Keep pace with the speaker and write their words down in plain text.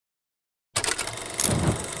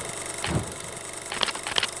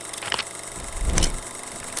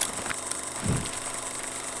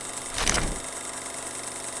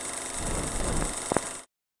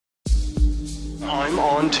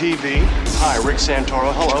on TV. Hi, Rick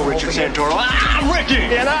Santoro. Hello, Richard Santoro. Ricky!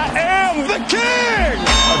 And I am the king!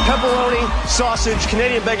 Pepperoni, sausage,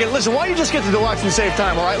 Canadian bacon. Listen, why don't you just get the deluxe and save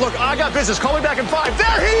time, all right? Look, I got business. Call me back in 5.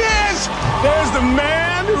 There he is! There's the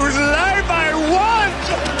man whose life I want!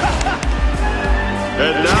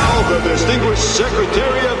 And now, the distinguished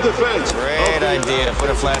Secretary of Defense. Great idea.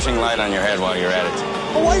 Put a flashing light on your head while you're at it.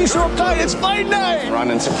 Well, why are you so uptight? It's fight night!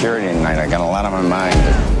 Running security tonight. I got a lot on my mind.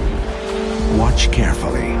 Watch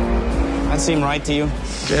carefully. That seem right to you?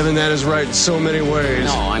 Kevin, that is right in so many ways.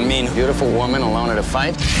 No, I mean, beautiful woman alone at a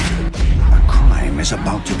fight? A crime is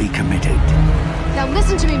about to be committed. Now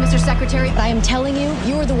listen to me, Mr. Secretary. I am telling you,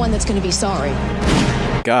 you're the one that's going to be sorry.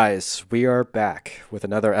 Guys, we are back with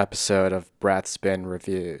another episode of Bratt Spin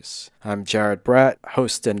Reviews. I'm Jared Bratt,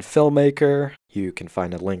 host and filmmaker. You can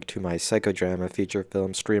find a link to my psychodrama feature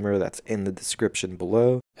film streamer that's in the description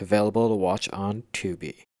below, available to watch on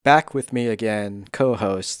Tubi. Back with me again,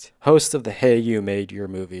 co-host, host of the Hey You Made Your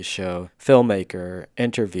Movie show, filmmaker,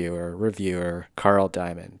 interviewer, reviewer, Carl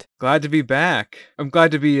Diamond. Glad to be back. I'm glad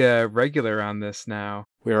to be a regular on this now.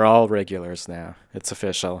 We're all regulars now. It's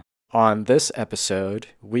official. On this episode,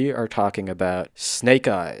 we are talking about Snake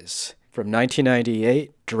Eyes from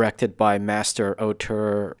 1998, directed by master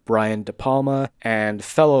auteur Brian De Palma, and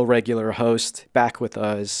fellow regular host, back with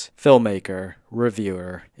us, filmmaker,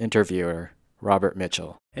 reviewer, interviewer, Robert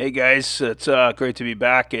Mitchell. Hey guys, it's great to be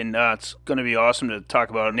back, and it's going to be awesome to talk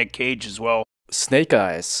about Nick Cage as well. Snake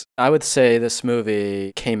Eyes. I would say this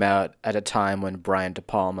movie came out at a time when Brian De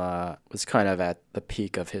Palma was kind of at the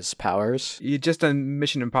peak of his powers. You just done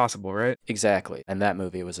Mission Impossible, right? Exactly. And that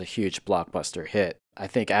movie was a huge blockbuster hit. I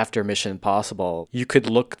think after Mission Impossible, you could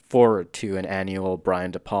look forward to an annual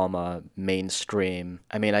Brian De Palma mainstream.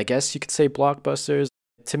 I mean, I guess you could say blockbusters.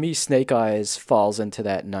 To me, Snake Eyes falls into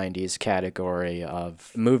that 90s category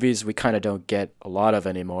of movies we kind of don't get a lot of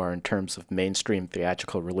anymore in terms of mainstream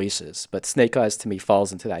theatrical releases. But Snake Eyes to me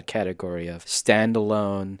falls into that category of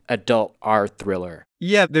standalone adult R thriller.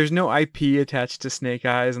 Yeah, there's no IP attached to Snake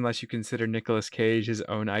Eyes unless you consider Nicolas Cage his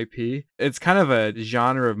own IP. It's kind of a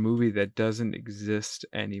genre of movie that doesn't exist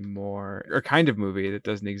anymore, or kind of movie that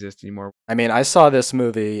doesn't exist anymore. I mean, I saw this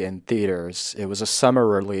movie in theaters. It was a summer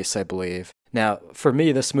release, I believe. Now, for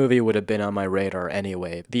me, this movie would have been on my radar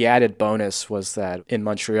anyway. The added bonus was that in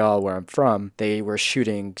Montreal, where I'm from, they were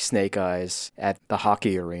shooting Snake Eyes at the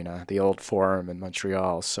hockey arena, the old Forum in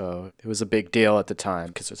Montreal. So it was a big deal at the time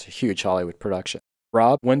because it's a huge Hollywood production.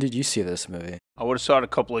 Rob, when did you see this movie? I would have saw it a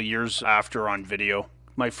couple of years after on video.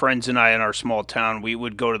 My friends and I in our small town, we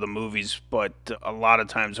would go to the movies, but a lot of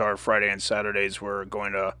times our Friday and Saturdays were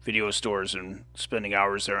going to video stores and spending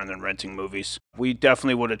hours there and then renting movies. We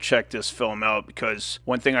definitely would have checked this film out because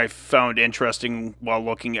one thing I found interesting while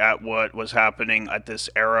looking at what was happening at this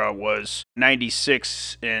era was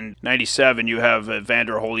 96 and 97, you have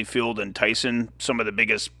Evander Holyfield and Tyson, some of the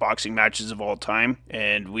biggest boxing matches of all time,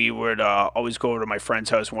 and we would always go over to my friend's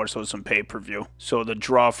house and watch those on pay-per-view. So the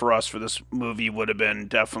draw for us for this movie would have been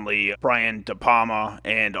definitely Brian De Palma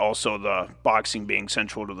and also the boxing being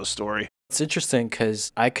central to the story. It's interesting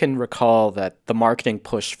because I can recall that the marketing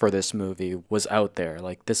push for this movie was out there.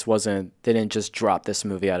 Like, they didn't just drop this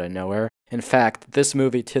movie out of nowhere. In fact, this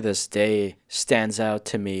movie to this day stands out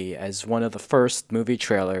to me as one of the first movie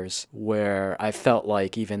trailers where I felt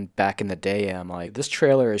like even back in the day, I'm like, this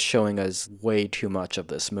trailer is showing us way too much of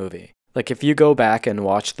this movie. Like, if you go back and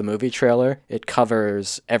watch the movie trailer, it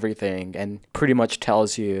covers everything and pretty much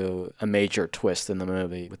tells you a major twist in the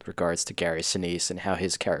movie with regards to Gary Sinise and how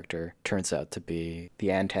his character turns out to be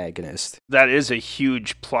the antagonist. That is a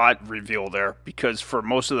huge plot reveal there, because for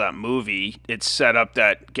most of that movie, it's set up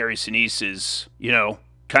that Gary Sinise is,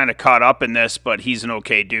 kind of caught up in this, but he's an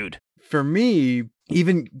okay dude. For me,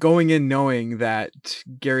 even going in knowing that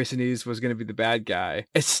Gary Sinise was going to be the bad guy,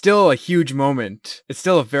 it's still a huge moment. It's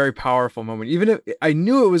still a very powerful moment. Even if I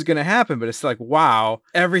knew it was going to happen, but it's like, wow,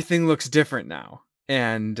 everything looks different now.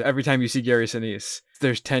 And every time you see Gary Sinise,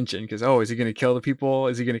 there's tension because, is he going to kill the people?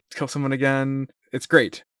 Is he going to kill someone again? It's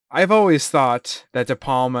great. I've always thought that De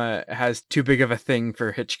Palma has too big of a thing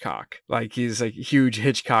for Hitchcock. Like, he's like a huge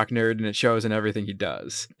Hitchcock nerd and it shows in everything he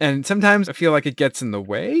does. And sometimes I feel like it gets in the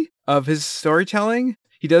way of his storytelling.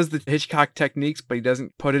 He does the Hitchcock techniques, but he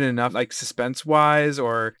doesn't put in enough like suspense-wise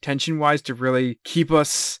or tension-wise to really keep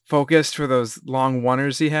us focused for those long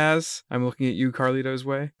oneers he has. I'm looking at you, Carlito's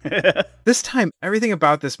way. This time, everything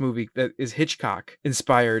about this movie that is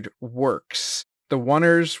Hitchcock-inspired works. The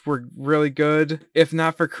oneers were really good. If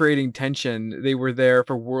not for creating tension, they were there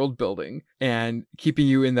for world building and keeping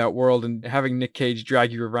you in that world and having Nick Cage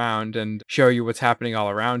drag you around and show you what's happening all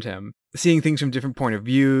around him. seeing things from different point of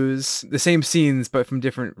views, the same scenes, but from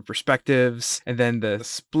different perspectives. And then the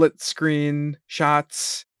split screen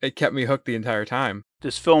shots, it kept me hooked the entire time.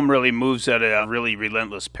 This film really moves at a really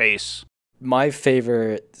relentless pace. My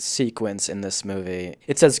favorite sequence in this movie,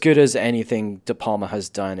 it's as good as anything De Palma has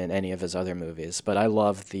done in any of his other movies, but I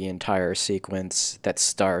love the entire sequence that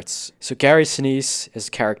starts. So Gary Sinise, his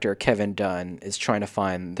character Kevin Dunn, is trying to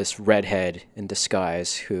find this redhead in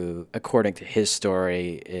disguise who, according to his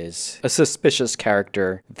story, is a suspicious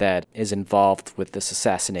character that is involved with this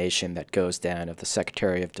assassination that goes down of the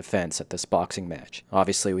Secretary of Defense at this boxing match.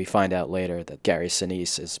 Obviously, we find out later that Gary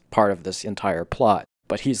Sinise is part of this entire plot.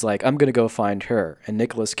 But he's like, I'm going to go find her. And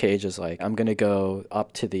Nicolas Cage is like, I'm going to go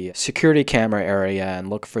up to the security camera area and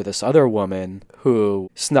look for this other woman who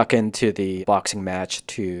snuck into the boxing match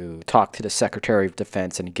to talk to the Secretary of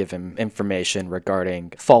Defense and give him information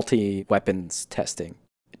regarding faulty weapons testing.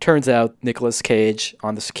 It turns out Nicolas Cage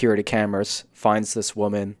on the security cameras finds this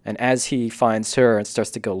woman, and as he finds her and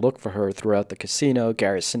starts to go look for her throughout the casino,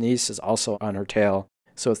 Gary Sinise is also on her tail.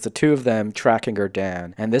 So it's the two of them tracking her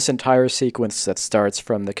down. And this entire sequence that starts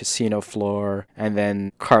from the casino floor, and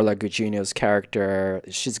then Carla Gugino's character,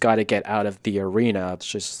 she's got to get out of the arena.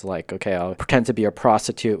 She's like, okay, I'll pretend to be a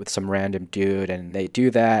prostitute with some random dude, and they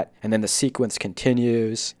do that. And then the sequence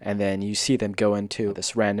continues, and then you see them go into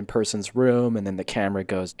this random person's room, and then the camera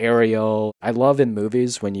goes aerial. I love in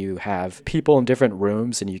movies when you have people in different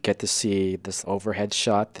rooms, and you get to see this overhead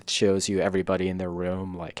shot that shows you everybody in their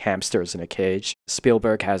room, like hamsters in a cage.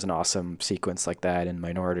 Spielberg has an awesome sequence like that in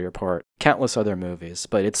Minority Report, countless other movies,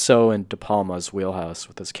 but it's so in De Palma's wheelhouse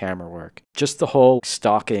with his camera work. Just the whole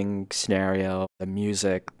stalking scenario, the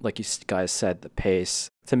music, like you guys said, the pace.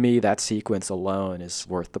 To me, that sequence alone is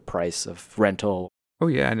worth the price of rental. Oh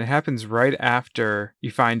yeah, and it happens right after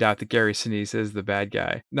you find out that Gary Sinise is the bad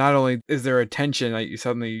guy. Not only is there a tension, like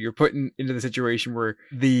you're put into the situation where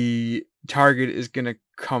the target is going to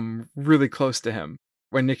come really close to him.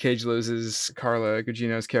 When Nick Cage loses Carla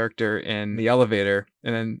Gugino's character in the elevator,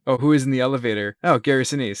 and then, oh, who is in the elevator? Oh, Gary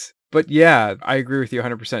Sinise. But yeah, I agree with you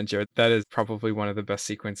 100%, Jared. That is probably one of the best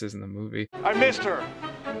sequences in the movie. I missed her.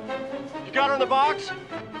 You got her in the box?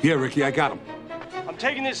 Yeah, Ricky, I got him. I'm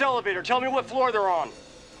taking this elevator. Tell me what floor they're on.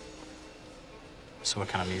 So what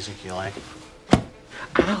kind of music you like?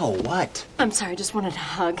 Ow, what? I'm sorry, I just wanted a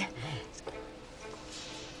hug.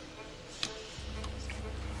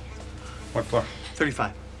 What floor?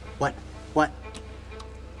 35. What? What?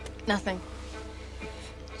 Nothing.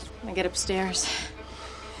 I get upstairs.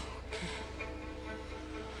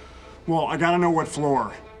 Well, I gotta know what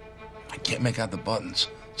floor. I can't make out the buttons.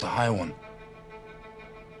 It's a high one.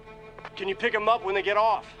 Can you pick them up when they get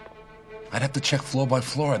off? I'd have to check floor by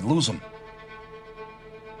floor. I'd lose them.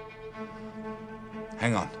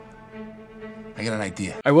 Hang on. I got an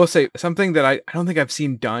idea. I will say something that I don't think I've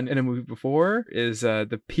seen done in a movie before is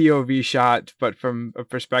the POV shot, but from a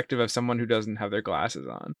perspective of someone who doesn't have their glasses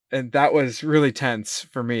on. And that was really tense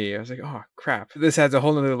for me. I was like, oh, crap. This adds a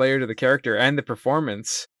whole other layer to the character and the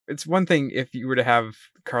performance. It's one thing if you were to have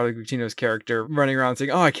Carla Gugino's character running around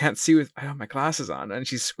saying, oh, I can't see with I have my glasses on, and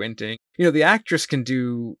she's squinting. You know, the actress can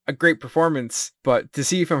do a great performance, but to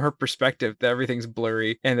see from her perspective that everything's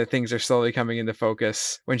blurry and that things are slowly coming into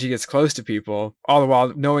focus when she gets close to people, all the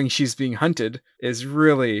while knowing she's being hunted, is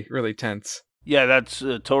really, really tense. Yeah, that's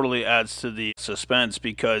totally adds to the suspense,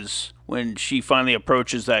 because when she finally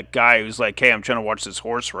approaches that guy who's like, hey, I'm trying to watch this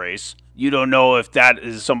horse race, you don't know if that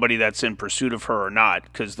is somebody that's in pursuit of her or not,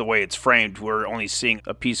 because the way it's framed, we're only seeing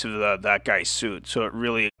a piece of that guy's suit. So it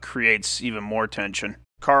really creates even more tension.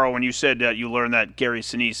 Carl, when you said that you learned that Gary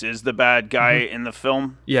Sinise is the bad guy in the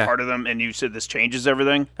film, part of them, and you said this changes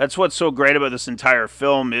everything, that's what's so great about this entire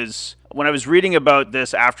film is when I was reading about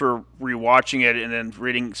this after rewatching it and then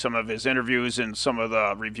reading some of his interviews and some of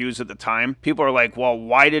the reviews at the time, people are like, well,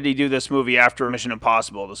 why did he do this movie after Mission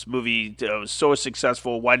Impossible? This movie was so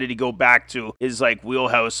successful. Why did he go back to his like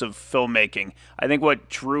wheelhouse of filmmaking? I think what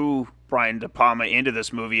drew Brian De Palma into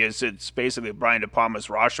this movie is it's basically Brian De Palma's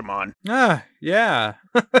Rashomon. Ah, yeah.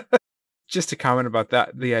 Just to comment about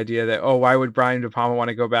that, the idea that, oh, why would Brian De Palma want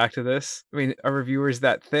to go back to this? I mean, are reviewers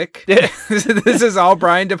that thick? This is all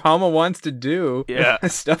Brian De Palma wants to do. Yeah.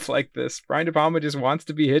 Stuff like this. Brian De Palma just wants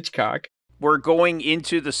to be Hitchcock. We're going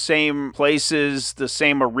into the same places, the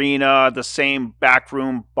same arena, the same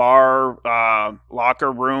backroom bar,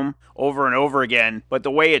 locker room over and over again. But the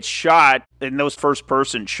way it's shot, in those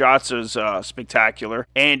first-person shots is spectacular.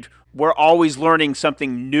 And we're always learning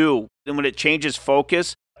something new. And when it changes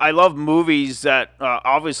focus, I love movies that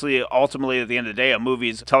obviously, ultimately, at the end of the day, a movie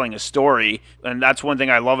is telling a story. And that's one thing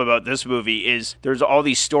I love about this movie is there's all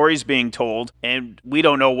these stories being told and we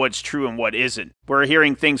don't know what's true and what isn't. We're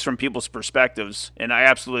hearing things from people's perspectives. And I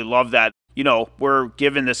absolutely love that. You know, we're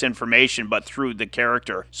given this information, but through the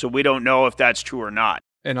character. So we don't know if that's true or not.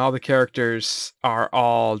 And all the characters are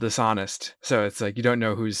all dishonest. So it's like, you don't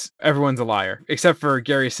know everyone's a liar. Except for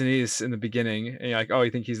Gary Sinise in the beginning. And you're like, oh,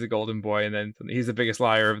 you think he's the golden boy. And then he's the biggest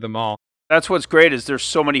liar of them all. That's what's great is there's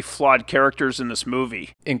so many flawed characters in this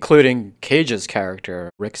movie. Including Cage's character,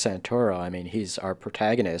 Rick Santoro. I mean, he's our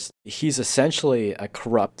protagonist. He's essentially a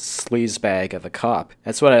corrupt sleazebag of a cop.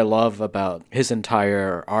 That's what I love about his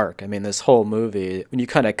entire arc. I mean, this whole movie, when you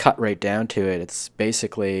kind of cut right down to it, it's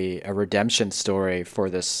basically a redemption story for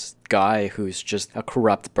this guy who's just a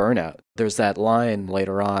corrupt burnout. There's that line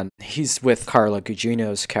later on. He's with Carla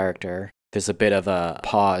Gugino's character. There's a bit of a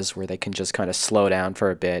pause where they can just kind of slow down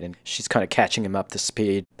for a bit, and she's kind of catching him up to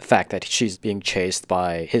speed. The fact that she's being chased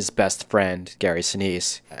by his best friend, Gary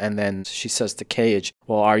Sinise. And then she says to Cage,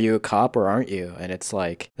 well, are you a cop or aren't you? And it's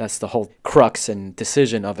like, that's the whole crux and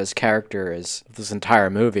decision of his character is this entire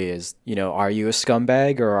movie is, you know, are you a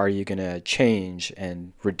scumbag or are you going to change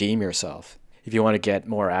and redeem yourself? If you want to get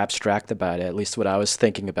more abstract about it, at least what I was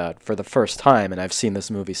thinking about for the first time, and I've seen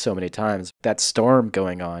this movie so many times, that storm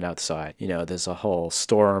going on outside. You know, there's a whole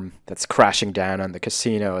storm that's crashing down on the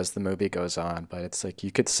casino as the movie goes on, but it's like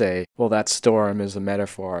you could say, well, that storm is a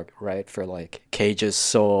metaphor, right, for like Cage's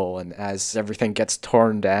soul, and as everything gets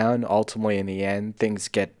torn down, ultimately in the end, things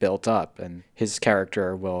get built up, and his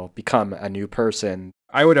character will become a new person.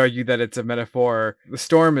 I would argue that it's a metaphor. The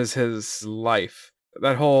storm is his life.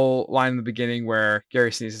 That whole line in the beginning where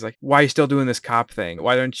Gary Sinise is like, why are you still doing this cop thing?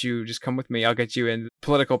 Why don't you just come with me? I'll get you in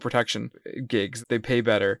political protection gigs. They pay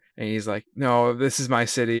better. And he's like, no, this is my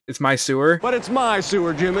city. It's my sewer. But it's my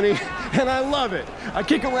sewer, Jiminy, and I love it. I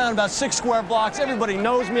kick around about 6 square blocks. Everybody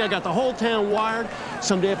knows me. I got the whole town wired.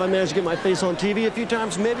 Someday if I manage to get my face on TV a few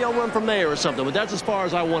times, maybe I'll run for mayor or something. But that's as far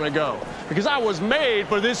as I want to go. Because I was made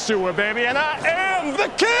for this sewer, baby, and I am the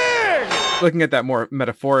king! Looking at that more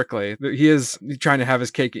metaphorically, he is trying to have his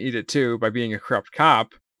cake and eat it too by being a corrupt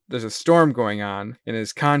cop. There's a storm going on in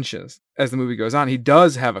his conscience. As the movie goes on, he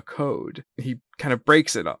does have a code. He kind of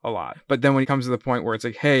breaks it a lot. But then when he comes to the point where it's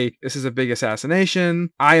like, hey, this is a big assassination.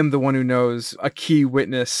 I am the one who knows a key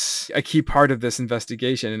witness, a key part of this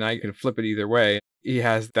investigation, and I can flip it either way. He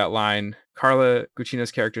has that line. Carla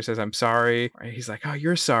Gugino's character says, I'm sorry. He's like, oh,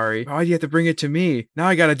 you're sorry. Why do you have to bring it to me? Now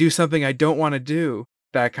I got to do something I don't want to do.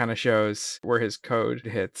 That kind of shows where his code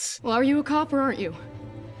hits. Well, are you a cop or aren't you?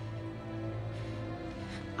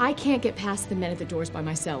 I can't get past the men at the doors by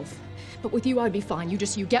myself. But with you, I'd be fine. You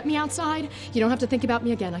get me outside. You don't have to think about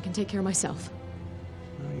me again. I can take care of myself.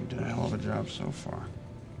 Well, you did a hell of a job so far.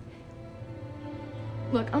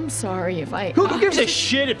 Look, I'm sorry if I... Who gives a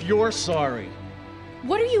shit if you're sorry?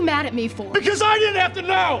 What are you mad at me for? Because I didn't have to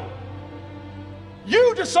know!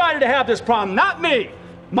 You decided to have this problem, not me!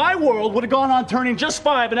 My world would have gone on turning just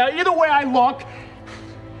fine, but now either way I look,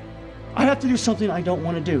 I have to do something I don't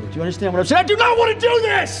want to do. Do you understand what I'm saying? I do not want to do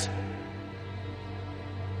this!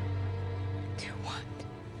 Do what?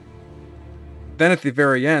 Then at the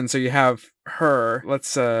very end, so you have her,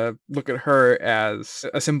 let's look at her as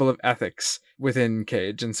a symbol of ethics within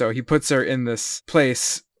Cage. And so he puts her in this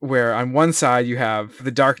place where on one side you have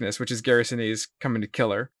the darkness, which is Gary Sinise coming to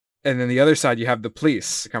kill her. And then the other side you have the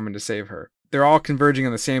police coming to save her. They're all converging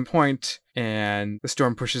on the same point, and the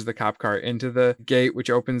storm pushes the cop car into the gate, which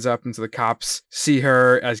opens up, and so the cops see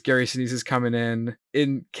her as Gary Sinise is coming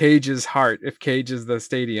in Cage's heart. If Cage is the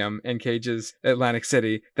stadium and Cage is Atlantic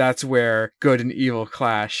City, that's where good and evil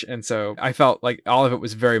clash, and so I felt like all of it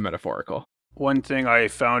was very metaphorical. One thing I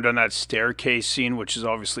found on that staircase scene, which is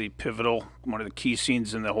obviously pivotal, one of the key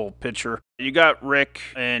scenes in the whole picture. You got Rick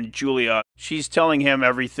and Julia. She's telling him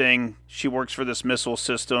everything. She works for this missile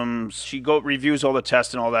system. She reviews all the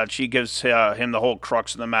tests and all that. She gives him the whole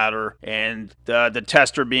crux of the matter. And the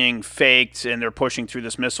tests are being faked, and they're pushing through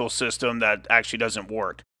this missile system that actually doesn't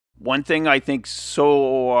work. One thing I think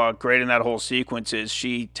so great in that whole sequence is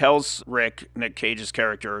she tells Rick, Nick Cage's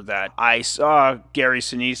character, that I saw Gary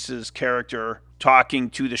Sinise's character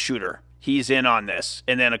talking to the shooter. He's in on this.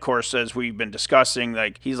 And then, of course, as we've been discussing,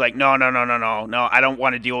 like he's like, no, I don't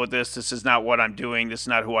want to deal with this. This is not what I'm doing. This is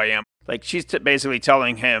not who I am. Like, she's basically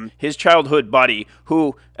telling him his childhood buddy,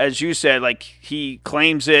 who, as you said, like, he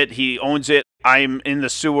claims it, he owns it. I'm in the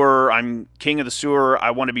sewer. I'm king of the sewer.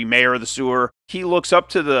 I want to be mayor of the sewer. He looks up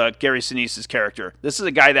to the Gary Sinise's character. This is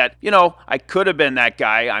a guy that, I could have been that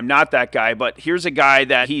guy. I'm not that guy, but here's a guy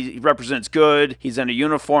that he represents good. He's in a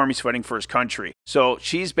uniform. He's fighting for his country. So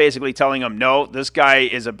she's basically telling him, no, this guy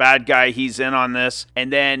is a bad guy. He's in on this.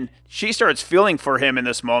 And then she starts feeling for him in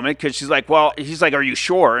this moment because she's like, well, he's like, are you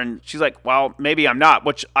sure? And she's like, well, maybe I'm not,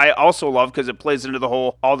 which I also love because it plays into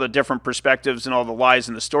all the different perspectives and all the lies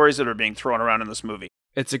and the stories that are being thrown around in this movie.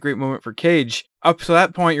 It's a great moment for Cage. Up to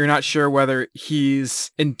that point, you're not sure whether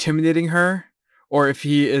he's intimidating her or if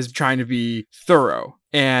he is trying to be thorough.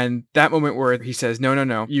 And that moment where he says,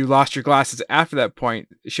 no, you lost your glasses after that point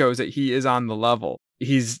shows that he is on the level.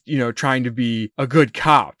 He's, trying to be a good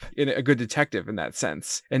cop, a good detective in that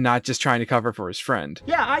sense, and not just trying to cover for his friend.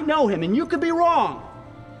 Yeah, I know him, and you could be wrong.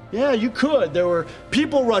 Yeah, you could. There were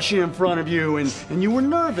people rushing in front of you, and you were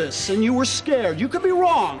nervous, and you were scared. You could be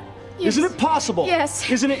wrong. Yes. Isn't it possible? Yes.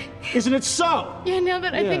 Isn't it so? Yeah, now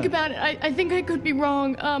that I think about it, I think I could be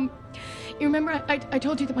wrong. You remember I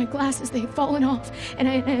told you that my glasses, they had fallen off, and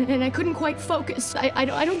I couldn't quite focus.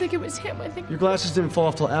 I don't think it was him. I think... Your glasses didn't fall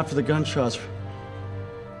off till after the gunshots.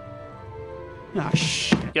 Ah,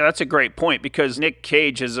 shit. Yeah, that's a great point because Nick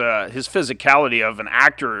Cage is his physicality of an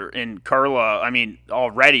actor in Carla. I mean,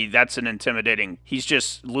 already that's an intimidating. He's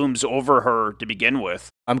just looms over her to begin with.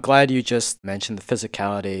 I'm glad you just mentioned the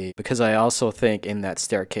physicality because I also think in that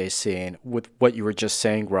staircase scene with what you were just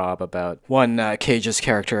saying, Rob, about when Cage's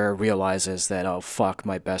character realizes that, oh, fuck,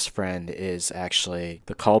 my best friend is actually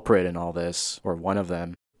the culprit in all this, or one of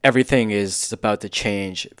them. Everything is about to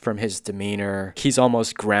change from his demeanor. He's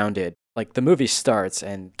almost grounded. Like, the movie starts,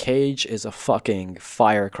 and Cage is a fucking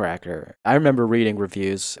firecracker. I remember reading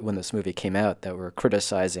reviews when this movie came out that were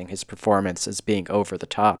criticizing his performance as being over the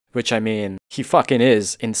top, which, I mean, he fucking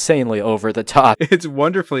is insanely over the top. It's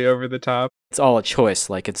wonderfully over the top. It's all a choice,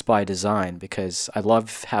 like it's by design, because I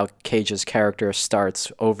love how Cage's character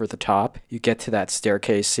starts over the top. You get to that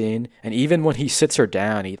staircase scene, and even when he sits her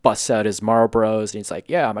down, he busts out his Marlboros, and he's like,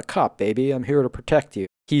 yeah, I'm a cop, baby. I'm here to protect you.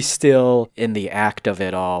 He's still in the act of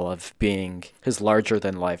it all, of being his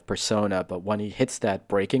larger-than-life persona, but when he hits that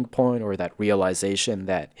breaking point or that realization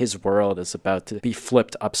that his world is about to be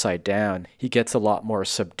flipped upside down, he gets a lot more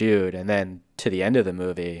subdued, and then to the end of the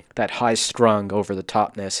movie, that high-strung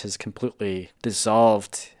over-the-topness has completely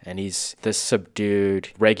dissolved, and he's this subdued,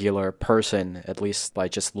 regular person, at least by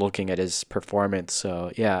just looking at his performance.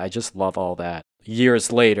 So yeah, I just love all that.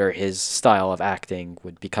 Years later, his style of acting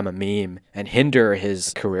would become a meme and hinder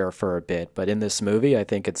his career for a bit. But in this movie, I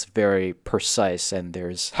think it's very precise and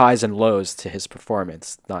there's highs and lows to his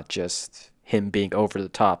performance, not just him being over the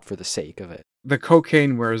top for the sake of it. The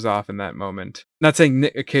cocaine wears off in that moment. Not saying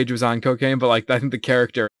Nick Cage was on cocaine, but like I think the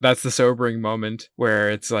character, that's the sobering moment where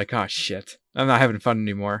it's like, oh shit, I'm not having fun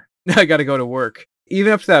anymore. I gotta go to work.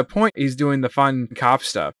 Even up to that point, he's doing the fun cop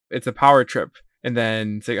stuff. It's a power trip. And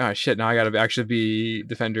then it's like, oh shit, now I gotta actually be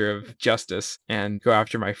defender of justice and go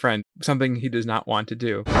after my friend. Something he does not want to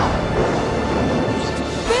do. This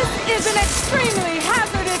is an extremely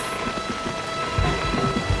hazardous...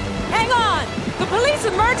 Hang on! The police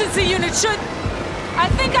emergency unit should... I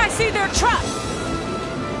think I see their truck!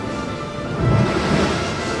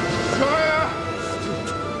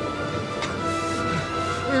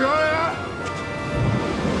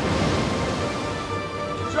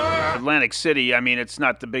 Atlantic City, I mean, it's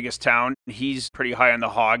not the biggest town. He's pretty high on the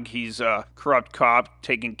hog. He's a corrupt cop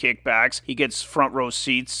taking kickbacks. He gets front row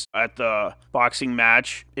seats at the boxing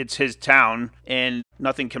match. It's his town, and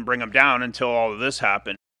nothing can bring him down until all of this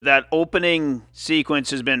happened. That opening sequence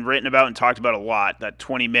has been written about and talked about a lot, that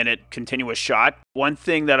 20-minute continuous shot. One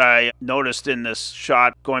thing that I noticed in this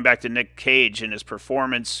shot, going back to Nick Cage and his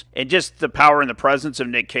performance, and just the power and the presence of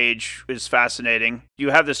Nick Cage is fascinating. You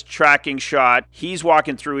have this tracking shot. He's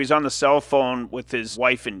walking through. He's on the cell phone with his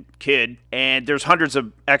wife and kid, and there's hundreds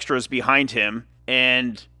of extras behind him,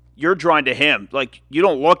 and you're drawn to him. Like, you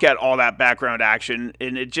don't look at all that background action,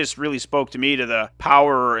 and it just really spoke to me to the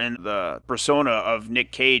power and the persona of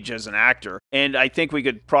Nick Cage as an actor. And I think we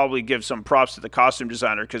could probably give some props to the costume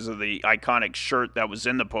designer because of the iconic shirt that was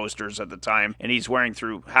in the posters at the time, and he's wearing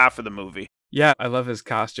through half of the movie. Yeah, I love his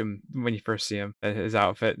costume when you first see him, his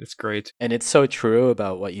outfit. It's great. And it's so true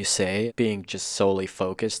about what you say, being just solely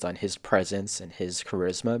focused on his presence and his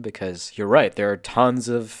charisma, because you're right, there are tons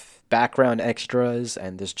of background extras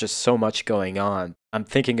and there's just so much going on. I'm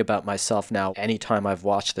thinking about myself now anytime I've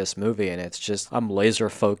watched this movie, and it's just, I'm laser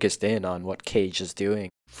focused in on what Cage is doing.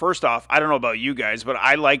 First off, I don't know about you guys, but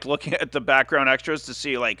I like looking at the background extras to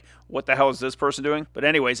see, like, what the hell is this person doing? But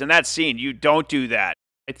anyways, in that scene, you don't do that.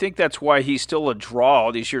 I think that's why he's still a draw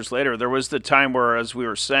all these years later. There was the time where, as we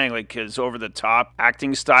were saying, like his over-the-top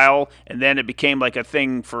acting style, and then it became like a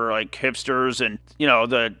thing for like hipsters and, you know,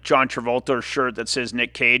 the John Travolta shirt that says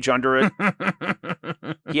Nick Cage under it.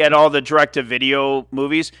 He had all the direct-to-video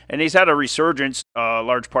movies, and he's had a resurgence. A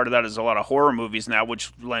large part of that is a lot of horror movies now,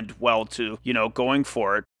 which lend well to, you know, going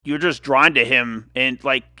for it. You're just drawn to him, and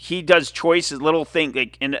like he does choices, little thing,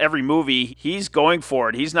 like in every movie, he's going for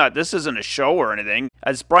it. He's not, this isn't a show or anything.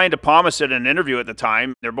 As Brian De Palma said in an interview at the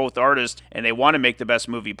time, they're both artists and they want to make the best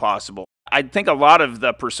movie possible. I think a lot of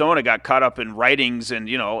the persona got caught up in writings and,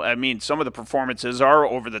 you know, I mean, some of the performances are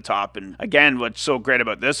over the top. And again, what's so great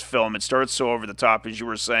about this film, it starts so over the top, as you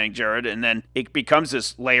were saying, Jared, and then it becomes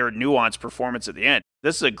this layered, nuanced performance at the end.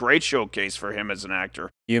 This is a great showcase for him as an actor.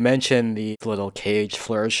 You mentioned the little Cage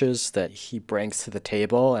flourishes that he brings to the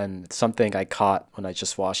table, and something I caught when I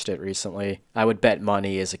just watched it recently. I would bet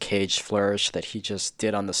money is a Cage flourish that he just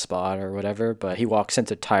did on the spot or whatever, but he walks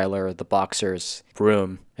into Tyler, the boxer's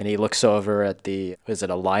room, and he looks over at the, is it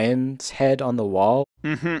a lion's head on the wall?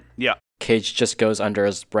 Mm-hmm, yeah. Cage just goes under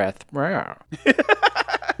his breath.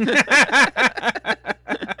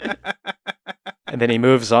 And then he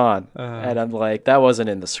moves on. And I'm like, that wasn't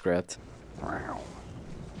in the script.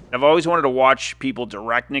 I've always wanted to watch people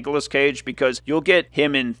direct Nicolas Cage because you'll get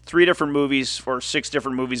him in 3 different movies or 6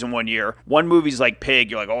 different movies in one year. One movie's like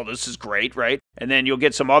Pig, you're like, oh, this is great, right? And then you'll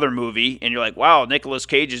get some other movie and you're like, wow, Nicolas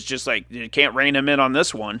Cage is just like, you can't rein him in on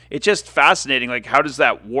this one. It's just fascinating. Like, how does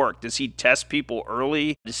that work? Does he test people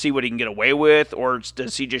early to see what he can get away with? Or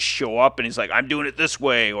does he just show up and he's like, I'm doing it this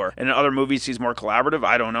way? Or in other movies, he's more collaborative?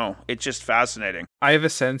 I don't know. It's just fascinating. I have a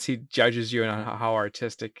sense he judges you on how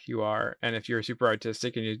artistic you are. And if you're super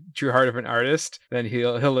artistic and you're true heart of an artist, then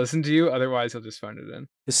he'll listen to you. Otherwise, he'll just phone it in.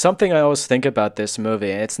 There's something I always think about this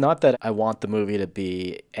movie, and it's not that I want the movie to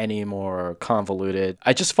be any more convoluted.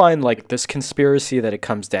 I just find like this conspiracy that it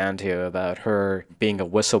comes down to about her being a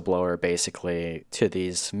whistleblower basically to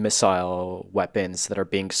these missile weapons that are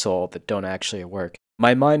being sold that don't actually work.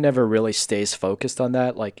 My mind never really stays focused on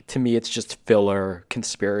that. Like, to me, it's just filler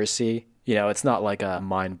conspiracy. You know, it's not like a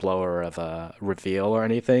mind blower of a reveal or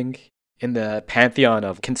anything. In the pantheon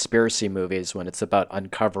of conspiracy movies, when it's about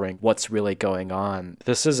uncovering what's really going on,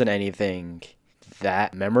 this isn't anything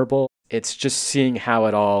that memorable. It's just seeing how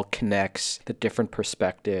it all connects, the different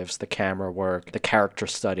perspectives, the camera work, the character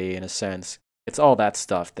study in a sense. It's all that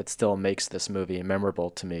stuff that still makes this movie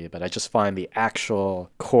memorable to me, but I just find the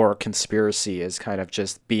actual core conspiracy is kind of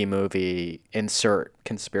just B-movie insert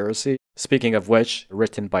conspiracy. Speaking of which,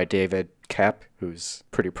 written by David Koepp, who's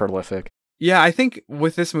pretty prolific. Yeah, I think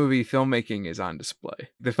with this movie, filmmaking is on display.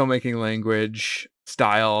 The filmmaking language,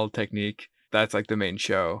 style, technique, that's like the main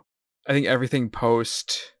show. I think everything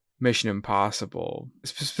post Mission Impossible,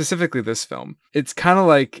 specifically this film, it's kind of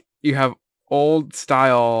like you have old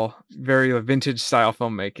style, very vintage style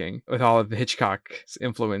filmmaking with all of the Hitchcock's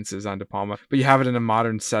influences on De Palma, but you have it in a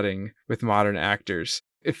modern setting with modern actors.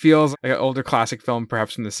 It feels like an older classic film,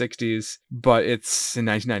 perhaps from the 60s, but it's in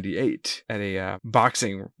 1998 at a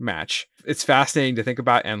boxing match. It's fascinating to think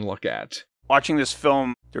about and look at. Watching this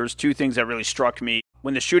film, there's 2 things that really struck me.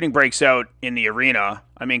 When the shooting breaks out in the arena,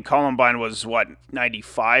 I mean, Columbine was,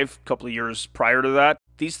 95? A couple of years prior to that.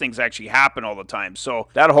 These things actually happen all the time. So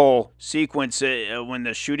that whole sequence when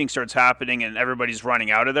the shooting starts happening and everybody's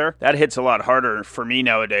running out of there, that hits a lot harder for me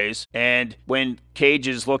nowadays. And when Cage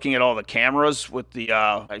is looking at all the cameras with the,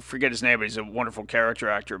 I forget his name, but he's a wonderful character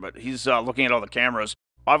actor, but he's looking at all the cameras.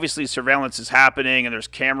 Obviously, surveillance is happening and there's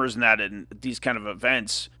cameras and that in these kind of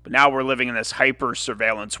events. But now we're living in this hyper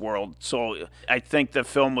surveillance world. So I think the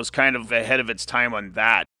film was kind of ahead of its time on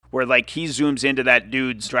that, where like he zooms into that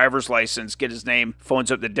dude's driver's license, get his name,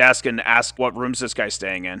 phones up the desk and asks what room's this guy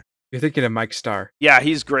staying in. You're thinking of Mike Starr. Yeah,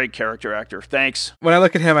 he's a great character actor. Thanks. When I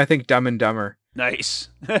look at him, I think Dumb and Dumber. Nice.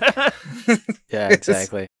 Yeah,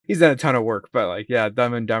 exactly. He's done a ton of work, but like, yeah,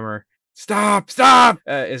 Dumb and Dumber. Stop!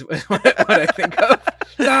 Is what I think of.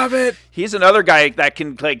 Stop it! He's another guy that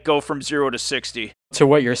can like go from 0 to 60. To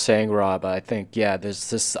what you're saying, Rob, I think, yeah, there's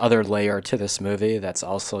this other layer to this movie that's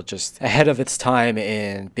also just ahead of its time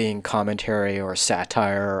in being commentary or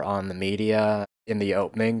satire on the media. In the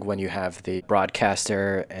opening, when you have the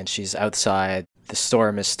broadcaster and she's outside, the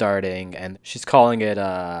storm is starting, and she's calling it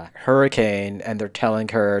a hurricane, and they're telling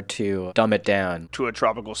her to dumb it down. To a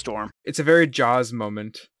tropical storm. It's a very Jaws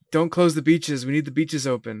moment. Don't close the beaches. We need the beaches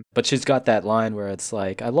open. But she's got that line where it's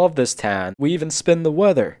like, I love this town. We even spin the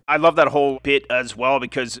weather. I love that whole bit as well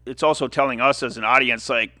because it's also telling us as an audience,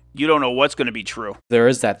 like, you don't know what's going to be true. There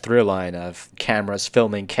is that through line of cameras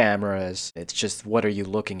filming cameras. It's just, what are you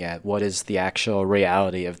looking at? What is the actual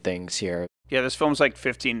reality of things here? Yeah, this film's like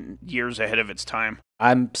 15 years ahead of its time.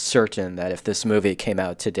 I'm certain that if this movie came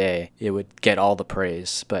out today, it would get all the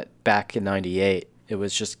praise. But back in 98, it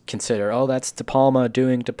was just considered, oh, that's De Palma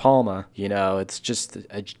doing De Palma. You know, it's just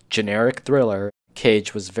a generic thriller.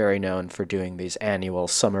 Cage was very known for doing these annual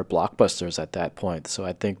summer blockbusters at that point, so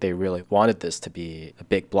I think they really wanted this to be a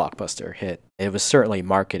big blockbuster hit. It was certainly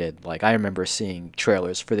marketed. Like, I remember seeing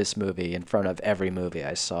trailers for this movie in front of every movie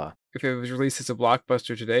I saw. If it was released as a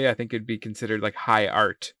blockbuster today, I think it'd be considered like high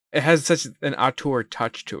art. It has such an auteur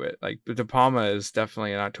touch to it. Like, De Palma is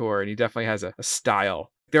definitely an auteur, and he definitely has a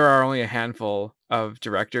style. There are only a handful of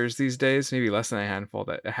directors these days, maybe less than a handful,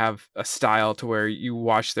 that have a style to where you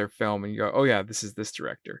watch their film and you go, oh yeah, this is this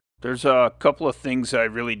director. There's a couple of things I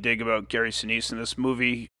really dig about Gary Sinise in this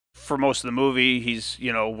movie. For most of the movie, he's,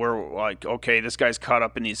 we're like, okay, this guy's caught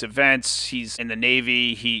up in these events. He's in the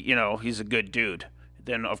Navy. He's a good dude.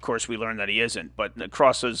 Then, of course, we learn that he isn't. But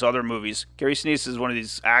across those other movies, Gary Sinise is one of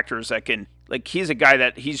these actors that can, he's a guy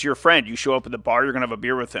that, he's your friend. You show up at the bar, you're going to have a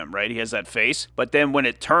beer with him, right? He has that face. But then when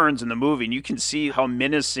it turns in the movie, and you can see how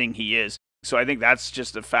menacing he is. So I think that's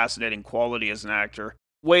just a fascinating quality as an actor.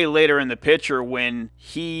 Way later in the picture, when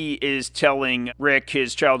he is telling Rick,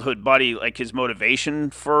 his childhood buddy, his motivation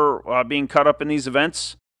for being caught up in these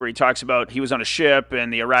events, where he talks about he was on a ship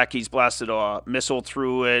and the Iraqis blasted a missile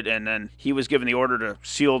through it, and then he was given the order to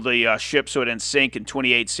seal the ship so it didn't sink, and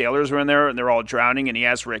 28 sailors were in there and they're all drowning, and he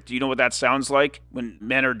asked Rick, do you know what that sounds like when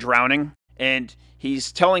men are drowning? And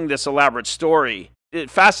he's telling this elaborate story. It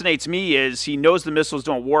fascinates me is he knows the missiles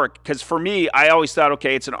don't work, because for me, I always thought,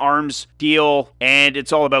 okay, it's an arms deal and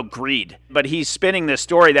it's all about greed. But he's spinning this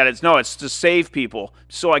story that it's to save people.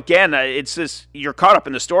 So again, it's this, you're caught up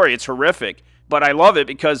in the story. It's horrific. But I love it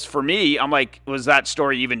because for me, I'm like, was that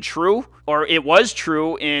story even true? Or it was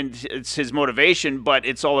true and it's his motivation, but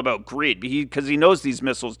it's all about greed because he knows these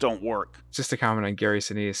missiles don't work. Just a comment on Gary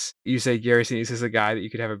Sinise. You say Gary Sinise is a guy that you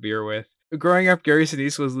could have a beer with. Growing up, Gary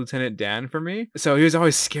Sinise was Lieutenant Dan for me, so he was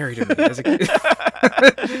always scary to me as a kid.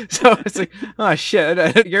 So it's like, oh shit,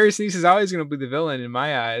 Gary Sinise is always going to be the villain in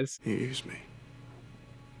my eyes. He used me.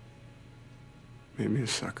 Made me a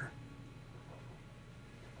sucker.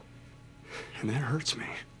 And that hurts me.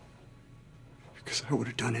 Because I would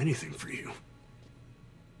have done anything for you.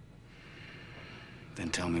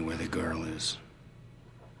 Then tell me where the girl is.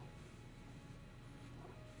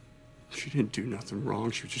 She didn't do nothing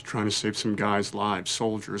wrong. She was just trying to save some guys' lives,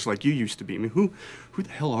 soldiers like you used to be. I mean, who the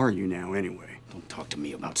hell are you now, anyway? Don't talk to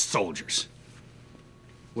me about soldiers.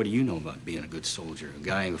 What do you know about being a good soldier? A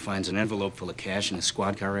guy who finds an envelope full of cash in a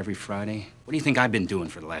squad car every Friday? What do you think I've been doing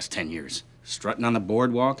for the last 10 years? Strutting on the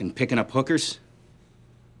boardwalk and picking up hookers?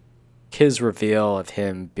 His reveal of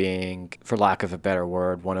him being, for lack of a better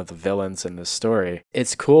word, one of the villains in this story,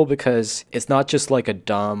 it's cool because it's not just like a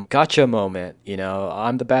dumb gotcha moment,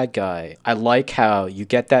 I'm the bad guy. I like how you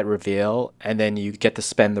get that reveal and then you get to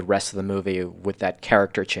spend the rest of the movie with that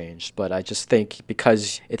character change. But I just think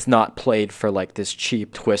because it's not played for this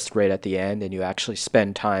cheap twist right at the end and you actually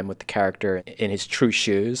spend time with the character in his true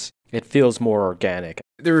shoes, it feels more organic.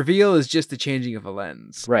 The reveal is just the changing of a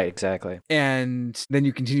lens. Right, exactly. And then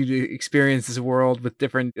you continue to experience this world with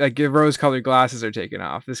different, rose-colored glasses are taken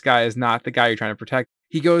off. This guy is not the guy you're trying to protect.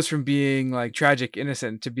 He goes from being tragic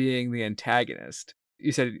innocent to being the antagonist.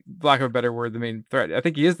 You said, for lack of a better word, the main threat. I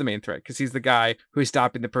think he is the main threat because he's the guy who's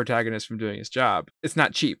stopping the protagonist from doing his job. It's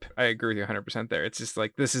not cheap. I agree with you 100% there. It's just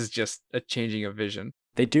this is just a changing of vision.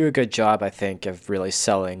 They do a good job, I think, of really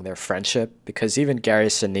selling their friendship because even Gary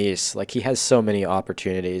Sinise, he has so many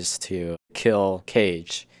opportunities to kill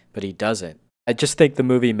Cage, but he doesn't. I just think the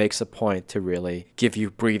movie makes a point to really give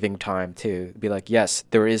you breathing time to be like, yes,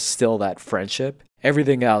 there is still that friendship.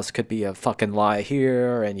 Everything else could be a fucking lie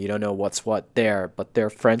here and you don't know what's what there, but their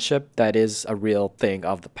friendship, that is a real thing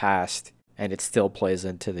of the past. And it still plays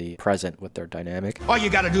into the present with their dynamic. All you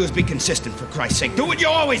gotta do is be consistent, for Christ's sake. Do what you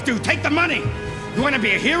always do. Take the money. You wanna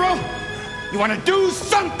be a hero? You wanna do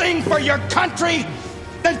something for your country?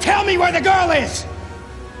 Then tell me where the girl is!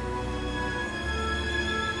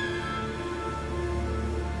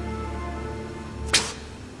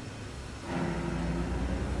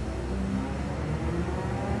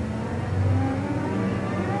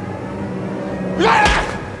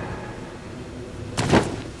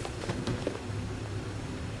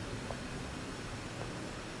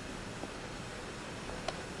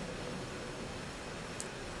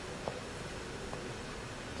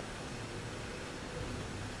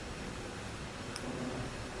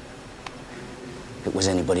 If it was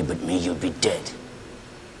anybody but me, you'd be dead.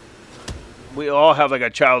 We all have like a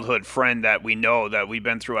childhood friend that we know that we've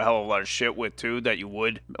been through a hell of a lot of shit with too, that you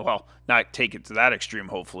would, well, not take it to that extreme,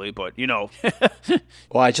 hopefully, but you know.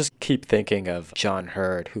 Well, I just keep thinking of John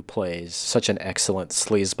Hurd, who plays such an excellent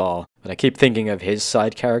sleazeball, but I keep thinking of his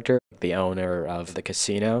side character, the owner of the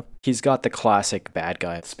casino. He's got the classic bad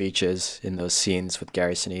guy speeches in those scenes with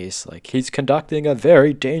Gary Sinise, like, he's conducting a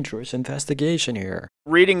very dangerous investigation here.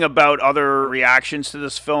 Reading about other reactions to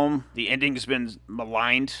this film, the ending's been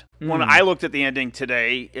maligned. When I looked at the ending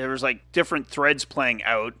today, there was like different threads playing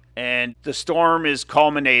out, and the storm is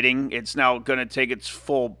culminating. It's now going to take its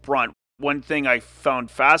full brunt. One thing I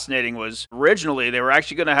found fascinating was originally they were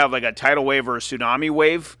actually going to have like a tidal wave or a tsunami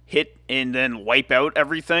wave hit and then wipe out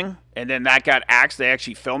everything. And then that got axed. They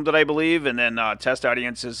actually filmed it, I believe. And then test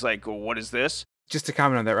audiences like, well, what is this? Just to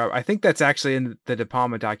comment on that, Rob, I think that's actually in the De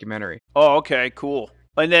Palma documentary. Oh, okay, cool.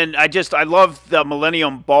 And then I love the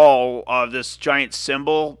Millennium Ball of this giant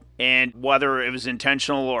symbol, and whether it was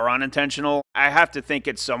intentional or unintentional, I have to think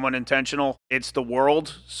it's somewhat intentional. It's the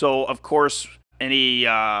world. So, of course, any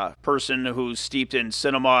person who's steeped in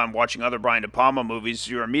cinema and watching other Brian De Palma movies,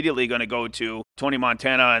 you're immediately going to go to Tony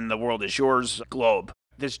Montana and The World Is Yours globe.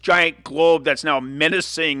 This giant globe that's now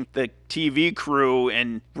menacing the TV crew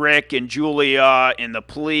and Rick and Julia and the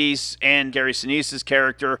police and Gary Sinise's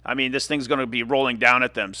character. I mean, this thing's going to be rolling down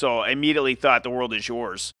at them. So I immediately thought The World Is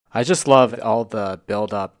Yours. I just love all the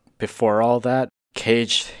build-up before all that.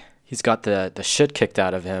 Cage, he's got the shit kicked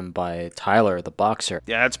out of him by Tyler, the boxer.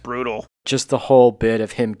 Yeah, that's brutal. Just the whole bit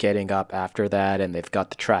of him getting up after that, and they've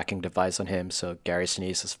got the tracking device on him, so Gary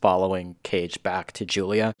Sinise is following Cage back to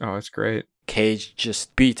Julia. Oh, that's great. Cage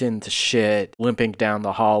just beaten to shit, limping down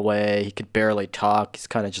the hallway. He could barely talk. He's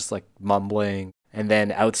kind of just like mumbling. And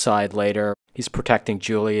then outside later, he's protecting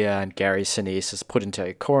Julia, and Gary Sinise is put into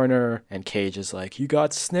a corner, and Cage is like, "You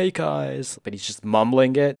got snake eyes," but he's just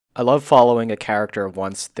mumbling it. I love following a character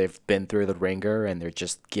once they've been through the ringer and they're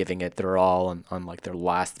just giving it their all on like their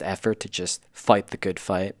last effort to just fight the good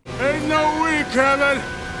fight. Ain't no way, Kevin.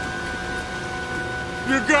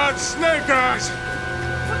 You got snake eyes.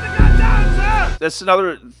 That's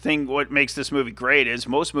another thing. What makes this movie great is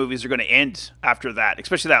most movies are going to end after that,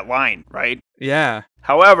 especially that line, right? Yeah.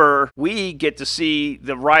 However, we get to see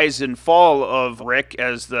the rise and fall of Rick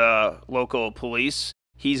as the local police.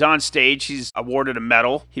 He's on stage. He's awarded a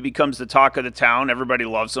medal. He becomes the talk of the town. Everybody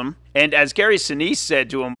loves him. And as Gary Sinise said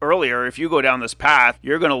to him earlier, if you go down this path,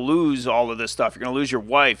 you're going to lose all of this stuff. You're going to lose your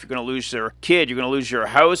wife. You're going to lose your kid. You're going to lose your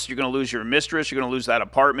house. You're going to lose your mistress. You're going to lose that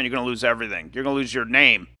apartment. You're going to lose everything. You're going to lose your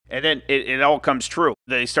name. And then it all comes true.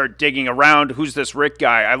 They start digging around. Who's this Rick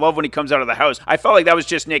guy? I love when he comes out of the house. I felt like that was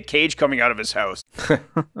just Nick Cage coming out of his house.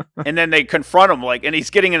 And then they confront him, like, and he's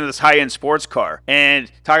getting into this high-end sports car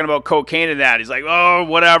and talking about cocaine and that. He's like, oh,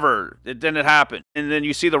 whatever. It didn't happen. And then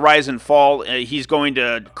you see the rise and fall. He's going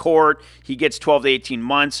to court. He gets 12 to 18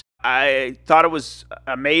 months. I thought it was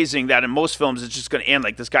amazing that in most films it's just going to end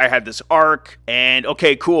like this guy had this arc and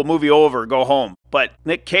okay, cool, movie over, go home. But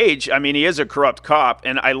Nick Cage, I mean, he is a corrupt cop,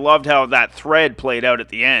 and I loved how that thread played out at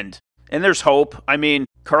the end. And there's hope. I mean,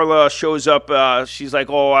 Carla shows up. She's like,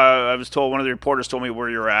 oh, I was told, one of the reporters told me where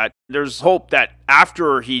you're at. There's hope that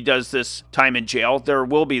after he does this time in jail, there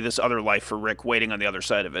will be this other life for Rick waiting on the other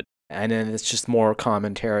side of it. And then it's just more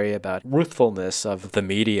commentary about ruthfulness of the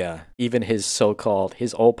media. Even his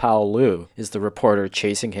old pal Lou is the reporter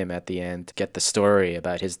chasing him at the end to get the story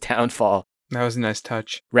about his downfall. That was a nice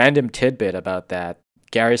touch. Random tidbit about that.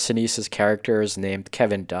 Gary Sinise's character is named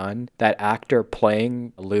Kevin Dunn. That actor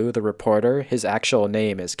playing Lou, the reporter, his actual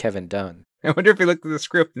name is Kevin Dunn. I wonder if he looked at the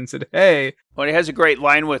script and said, hey. Well, he has a great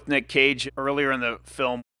line with Nick Cage earlier in the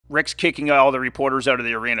film. Rick's kicking all the reporters out of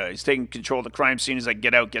the arena. He's taking control of the crime scene. He's like,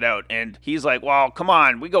 get out, get out. And he's like, well, come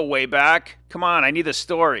on. We go way back. Come on. I need the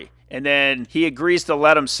story. And then he agrees to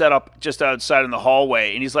let him set up just outside in the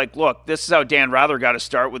hallway. And he's like, look, this is how Dan Rather got to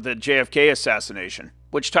start with the JFK assassination,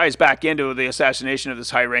 which ties back into the assassination of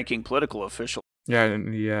this high-ranking political official. Yeah,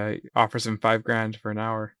 and he offers him $5,000 for an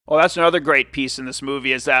hour. Oh, that's another great piece in this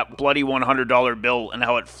movie is that bloody $100 bill and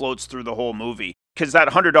how it floats through the whole movie. Because that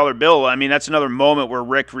 $100 bill, I mean, that's another moment where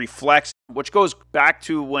Rick reflects, which goes back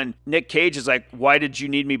to when Nick Cage is like, why did you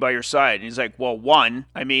need me by your side? And he's like, well, one,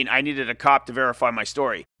 I mean, I needed a cop to verify my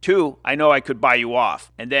story. Two, I know I could buy you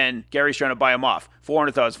off. And then Gary's trying to buy him off.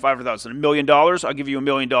 $400,000, $500,000, $1 million, I'll give you $1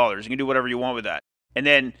 million. You can do whatever you want with that. And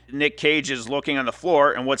then Nick Cage is looking on the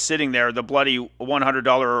floor, and what's sitting there, the bloody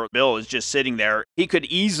 $100 bill is just sitting there. He could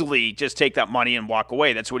easily just take that money and walk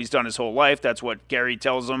away. That's what he's done his whole life. That's what Gary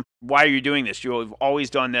tells him. Why are you doing this? You've always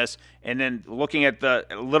done this. And then looking at the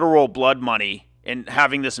literal blood money and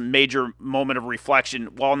having this major moment of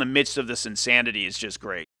reflection while in the midst of this insanity is just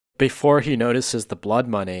great. Before he notices the blood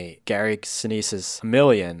money, Gary Sinise's $1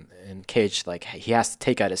 million, and Cage, like, he has to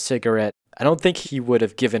take out a cigarette. I don't think he would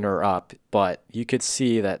have given her up, but you could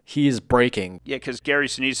see that he's breaking. Yeah, because Gary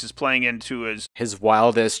Sinise is playing into his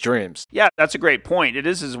wildest dreams. Yeah, that's a great point. It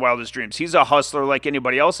is his wildest dreams. He's a hustler like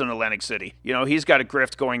anybody else in Atlantic City. You know, he's got a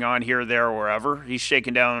grift going on here, there, or wherever. He's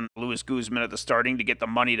shaking down Louis Guzman at the starting to get the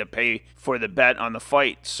money to pay for the bet on the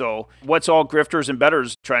fight. So what's all grifters and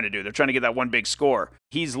bettors trying to do? They're trying to get that one big score.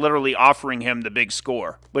 He's literally offering him the big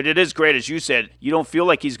score. But it is great, as you said, you don't feel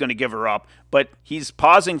like he's going to give her up, but he's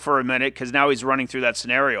pausing for a minute because now he's running through that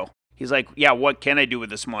scenario. He's like, yeah, what can I do with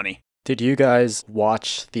this money? Did you guys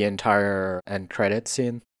watch the entire end credit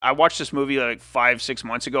scene? I watched this movie like 5-6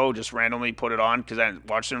 months ago, just randomly put it on because I hadn't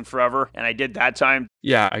watched it in forever, and I did that time.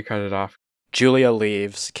 Yeah, I cut it off. Julia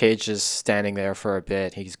leaves. Cage is standing there for a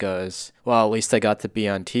bit. He goes, well, at least I got to be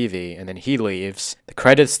on TV. And then he leaves. The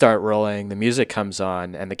credits start rolling. The music comes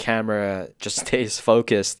on. And the camera just stays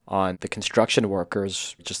focused on the construction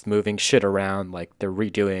workers just moving shit around like they're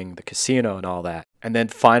redoing the casino and all that. And then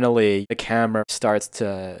finally, the camera starts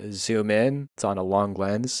to zoom in. It's on a long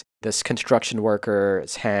lens. This construction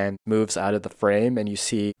worker's hand moves out of the frame, and you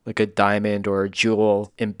see like a diamond or a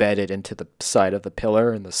jewel embedded into the side of the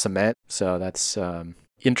pillar in the cement. So that's,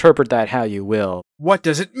 interpret that how you will. What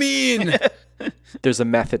does it mean? There's a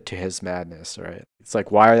method to his madness, right? It's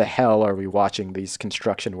like, why the hell are we watching these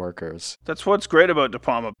construction workers? That's what's great about De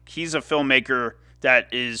Palma. He's a filmmaker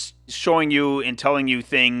that is showing you and telling you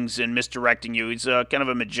things and misdirecting you. He's kind of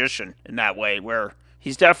a magician in that way, where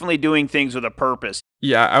he's definitely doing things with a purpose.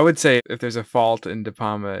 Yeah, I would say if there's a fault in De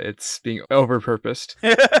Palma, it's being over-purposed.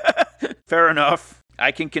 Fair enough.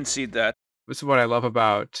 I can concede that. This is what I love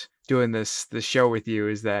about doing this show with you,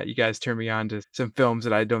 is that you guys turn me on to some films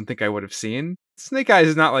that I don't think I would have seen. Snake Eyes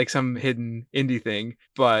is not like some hidden indie thing,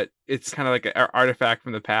 but it's kind of like an artifact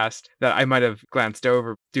from the past that I might have glanced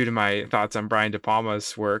over due to my thoughts on Brian De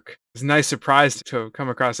Palma's work. It's a nice surprise to come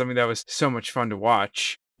across something that was so much fun to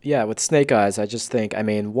watch. Yeah, with Snake Eyes, I just think, I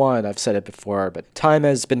mean, one, I've said it before, but time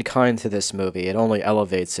has been kind to this movie. It only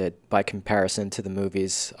elevates it by comparison to the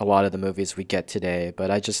movies, a lot of the movies we get today. But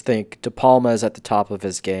I just think De Palma is at the top of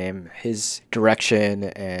his game. His direction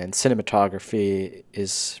and cinematography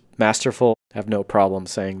is masterful. I have no problem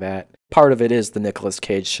saying that. Part of it is the Nicolas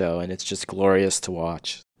Cage show, and it's just glorious to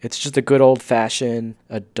watch. It's just a good old-fashioned,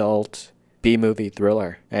 adult B-movie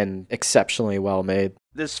thriller, and exceptionally well made.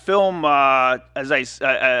 This film, as I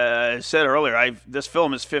said earlier, this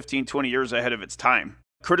film is 15, 20 years ahead of its time.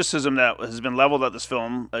 Criticism that has been leveled at this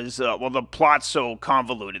film is, well, the plot's so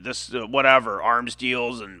convoluted. This, whatever, arms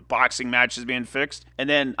deals and boxing matches being fixed. And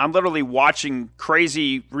then I'm literally watching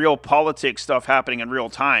crazy real politics stuff happening in real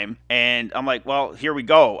time. And I'm like, well, here we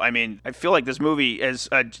go. I mean, I feel like this movie is,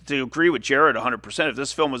 to agree with Jared 100%, if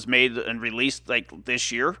this film was made and released like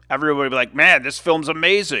this year, everybody would be like, man, this film's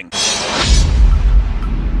amazing.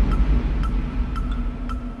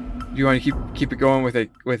 Do you want to keep it going with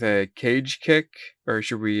a Cage kick, or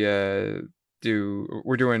should we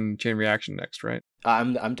we're doing Chain Reaction next, right?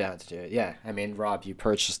 I'm down to do it. Yeah, I mean, Rob, you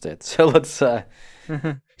purchased it, so let's. Sorry,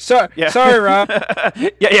 Rob.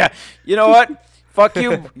 yeah. You know what? Fuck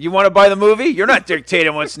you. You want to buy the movie? You're not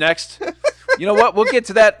dictating what's next. You know what? We'll get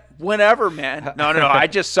to that whenever, man. No. I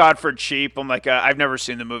just saw it for cheap. I'm like, I've never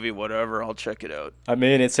seen the movie. Whatever. I'll check it out. I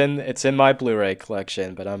mean, it's in my Blu-ray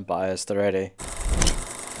collection, but I'm biased already.